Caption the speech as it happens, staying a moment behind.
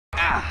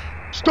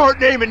Start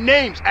naming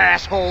names,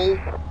 asshole!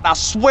 I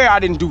swear I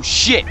didn't do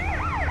shit.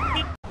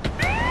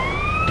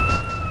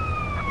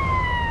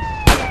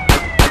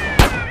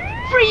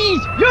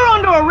 Freeze! You're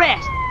under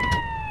arrest!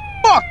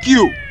 Fuck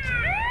you!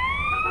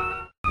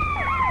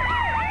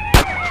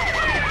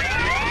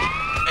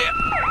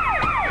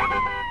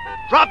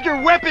 Drop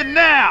your weapon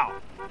now!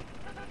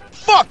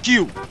 Fuck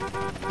you!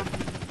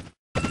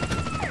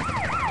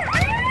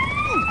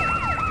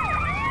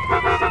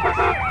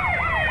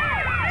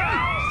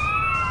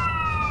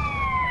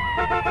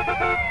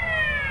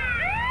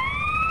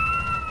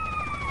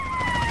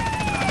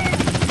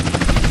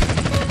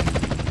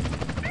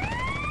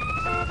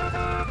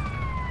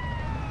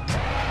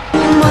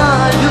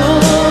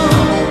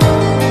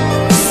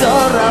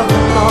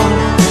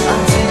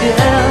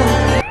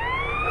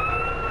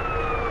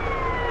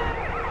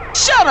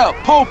 Shut up,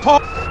 Po-Po!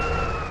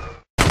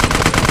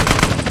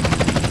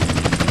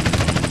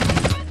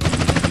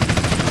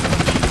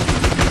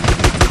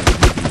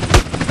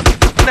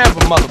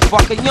 Whatever,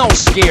 motherfucker, you don't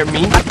scare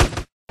me.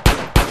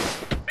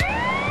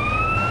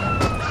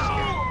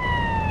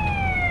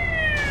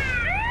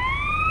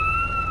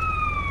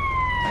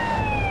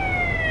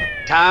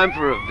 Time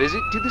for a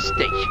visit to the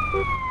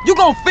station. You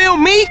gonna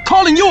film me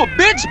calling you a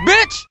bitch,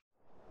 bitch?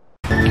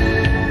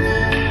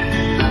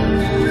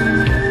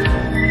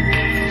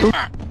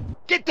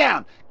 Get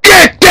down!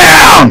 Get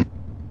down!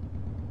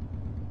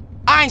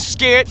 I ain't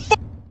scared.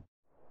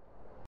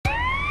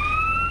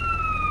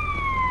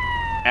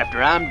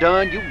 After I'm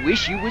done, you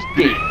wish you was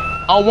dead.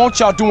 I don't want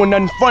y'all doing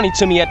nothing funny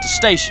to me at the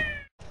station.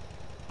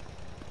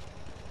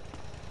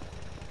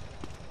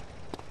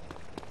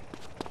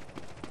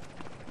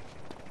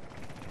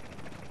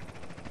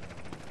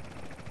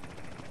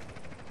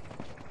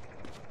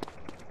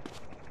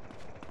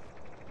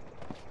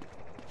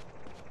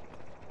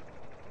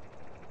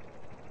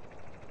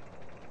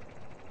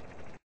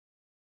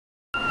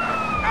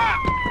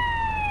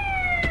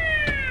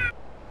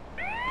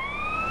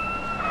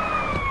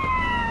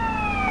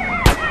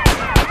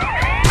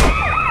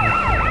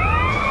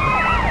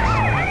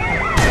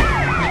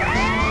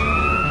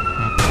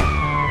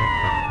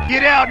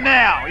 Get out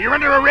now! You're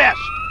under arrest!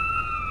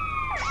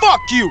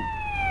 Fuck you!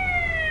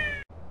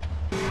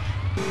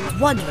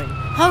 Wondering,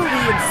 how are we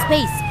in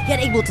space, yet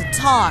able to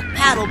talk,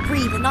 paddle,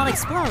 breathe, and not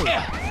explode?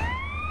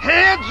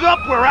 Hands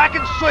up where I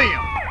can see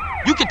them!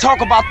 You can talk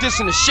about this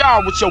in the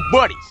shower with your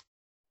buddies.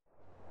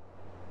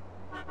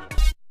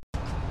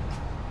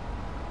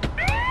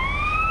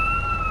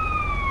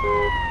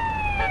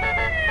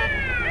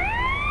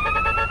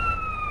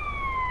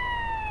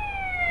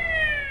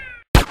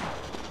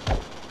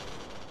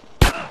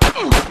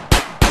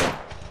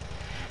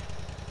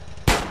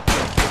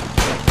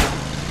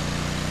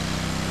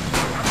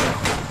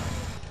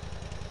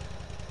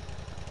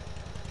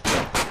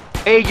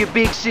 Hey, your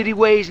big city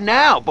ways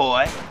now,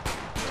 boy.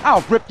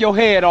 I'll rip your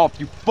head off,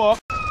 you fuck.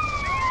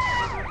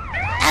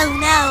 Oh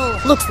no!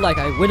 Looks like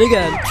I win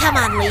again. Come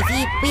on,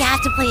 Leafy. We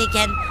have to play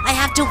again. I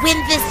have to win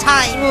this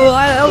time. Oh,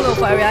 I don't know,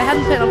 Fiery. I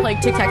hadn't planned on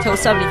playing tic-tac-toe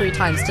 73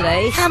 times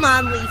today. Come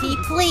on, Leafy,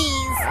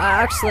 please.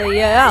 Actually,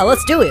 yeah,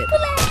 let's do it.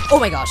 Oh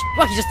my gosh,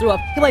 Rocky just threw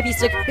up. He might be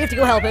sick. We have to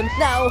go help him.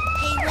 Now.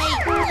 Hey,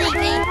 wait,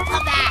 Leafy,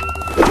 come back.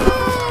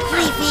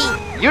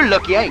 Leafy. You're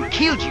lucky I ain't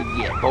killed you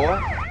yet, boy.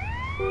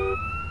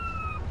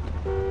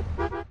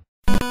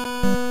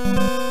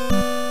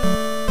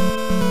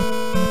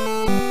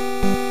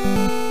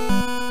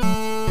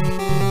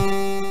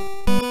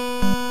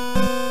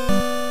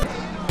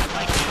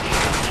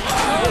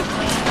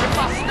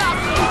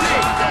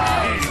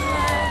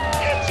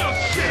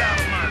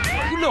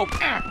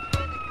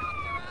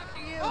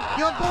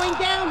 You're going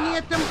down,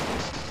 Handsome.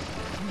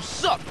 You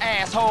suck,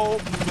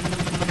 asshole.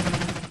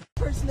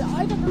 Person that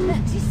I've ever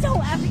met. She's so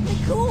epically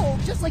cool,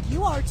 just like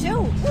you are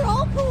too. We're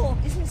all cool.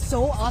 Isn't it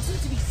so awesome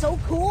to be so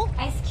cool?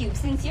 Ice Cube,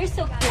 since you're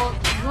so cool,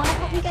 you want to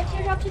help me get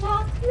teared up to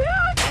talk?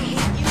 Yeah, I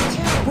hate you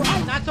too.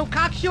 Well, not so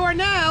cocksure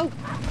now.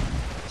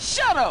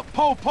 Shut up,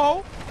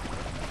 Po-Po.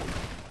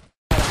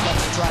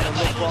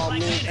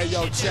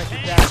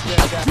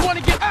 You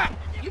wanna get out?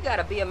 You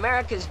gotta be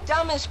America's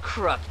dumbest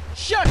crook.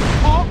 Shut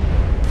it, punk.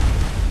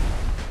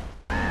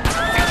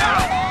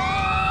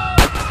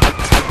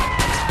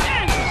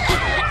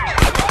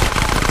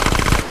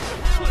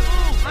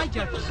 I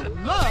just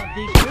love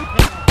these new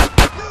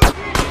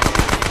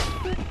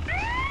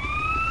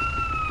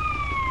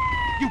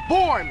You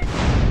boring me.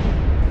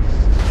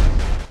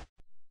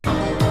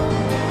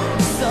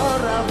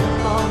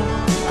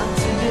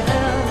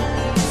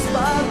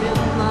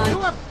 You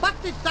are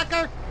busted,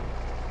 sucker.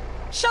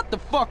 Shut the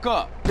fuck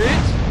up,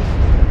 bitch.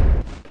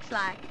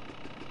 Fly.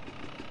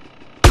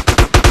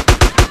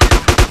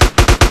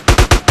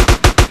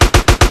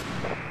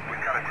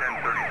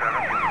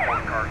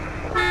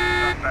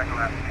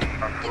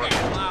 Get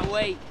out of my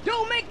way.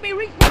 Don't make me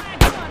reach my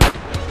gun.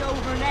 It's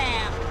over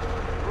now.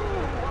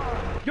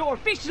 You're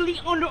officially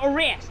under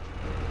arrest.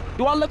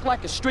 Do I look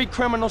like a street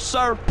criminal,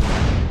 sir?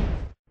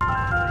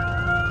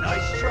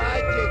 Nice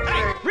try, Dick.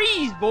 Hey,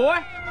 freeze, boy.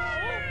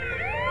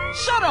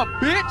 Shut up,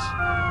 bitch.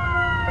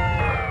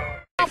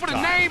 with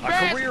a name A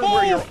badge, career fool!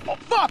 where you're...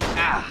 Fuck!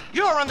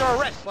 You're under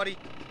arrest, buddy.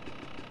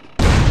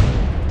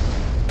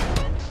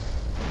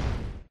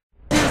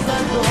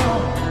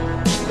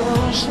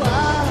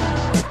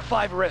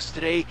 Five arrests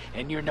today,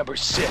 and you're number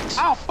 6.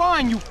 I'll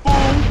find you, fool!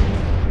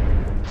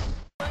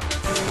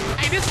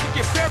 Hey, this could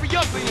get very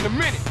ugly in a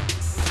minute.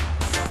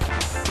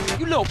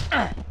 You little...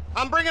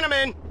 I'm bringing him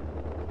in.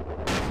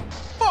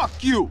 Fuck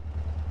you!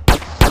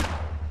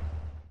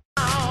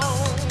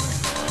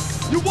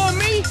 You want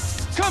me?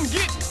 Come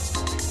get me!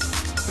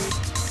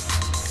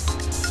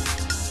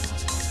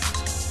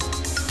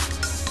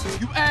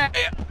 You ass...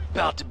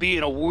 About to be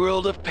in a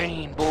world of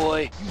pain,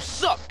 boy. You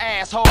suck,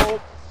 asshole!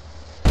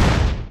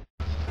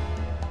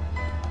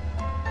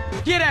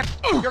 Get that...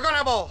 You're gonna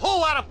have a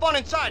whole lot of fun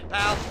inside,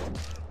 pal.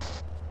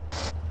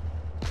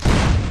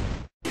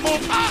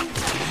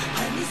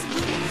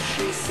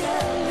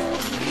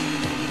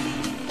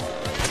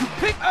 You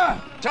pick...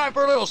 Time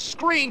for a little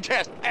screen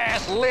test,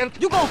 ass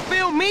limp. You gonna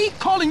film me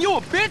calling you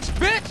a bitch?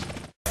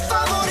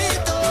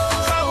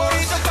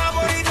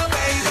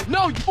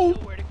 No, you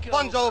fool!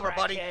 Fun's over,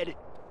 buddy.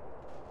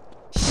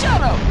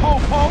 Shut up,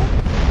 po-po!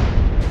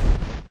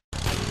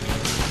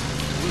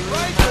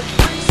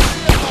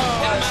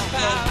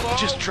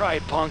 Just try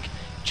it, punk.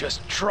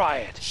 Just try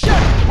it. Shut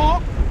up,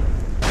 punk!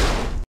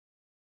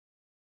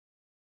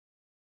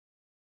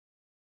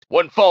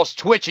 One false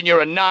twitch and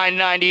you're a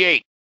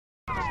 998.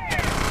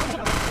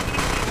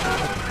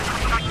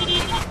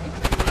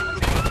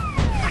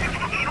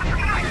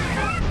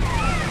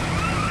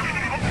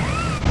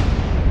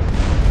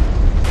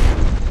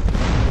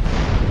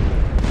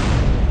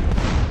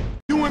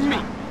 You and me.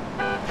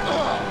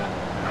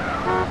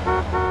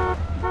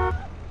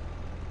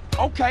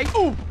 Okay,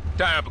 ooh!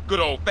 Time for good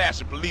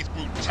old-fashioned police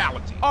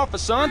brutality.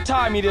 Officer,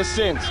 untie me this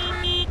sentence.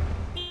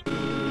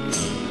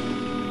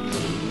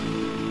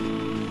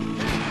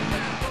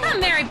 I'm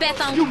Mary Beth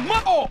on... You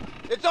oh!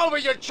 It's over,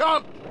 you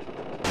chump.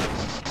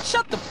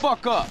 Shut the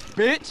fuck up,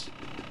 bitch!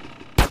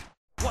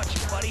 Watch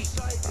it, buddy.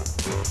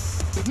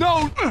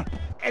 No!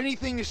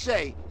 Anything you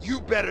say,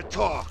 you better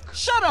talk.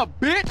 Shut up,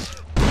 bitch!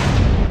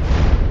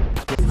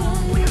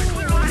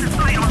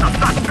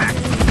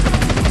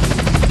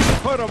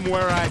 Put him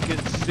where I can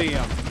see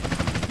him.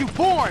 You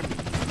boring me!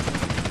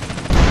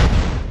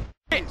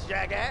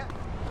 Jackass.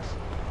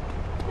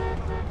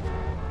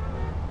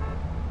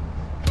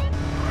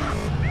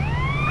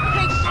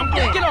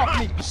 Get off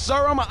me,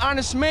 sir. I'm an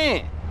honest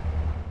man.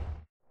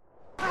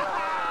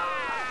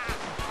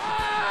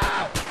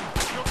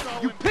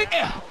 You pick...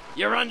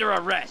 You're under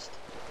arrest.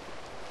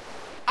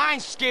 I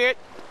ain't scared.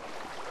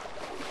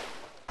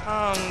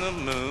 On the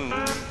moon.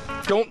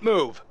 Don't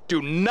move.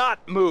 Do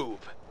not move.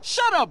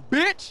 Shut up,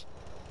 bitch!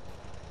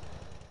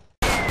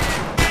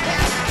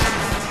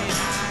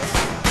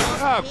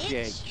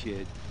 Okay,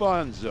 kid.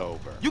 Fun's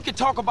over. You can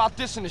talk about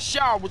this in the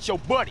shower with your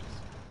buddies.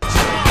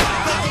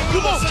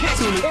 You won't catch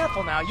me.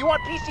 Careful now. You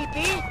want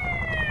PCP?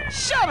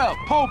 Shut up,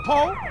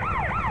 po-po!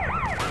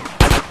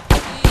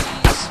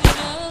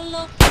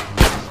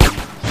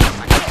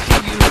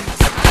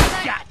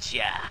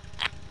 Gotcha.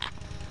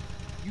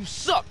 You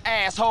suck,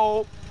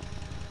 asshole!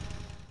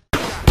 You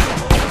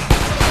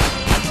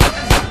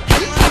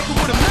fucking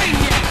with a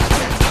maniac!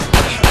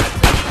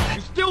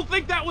 You still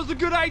think that was a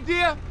good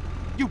idea?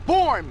 You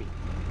boring me!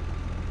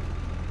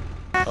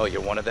 Oh,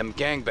 you're one of them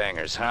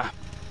gangbangers, huh?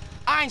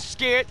 I ain't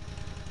scared.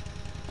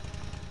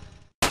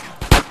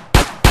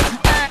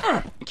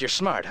 Think you're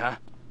smart, huh?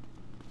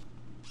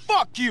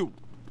 Fuck you!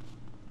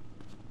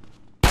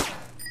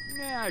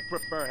 Nah, I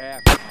prefer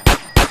half.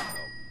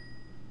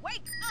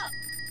 Wake up!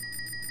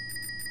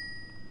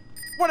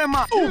 What am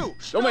I? Ooh,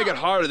 Don't make it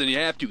harder than you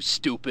have to,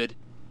 stupid.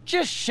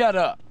 just shut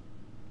up.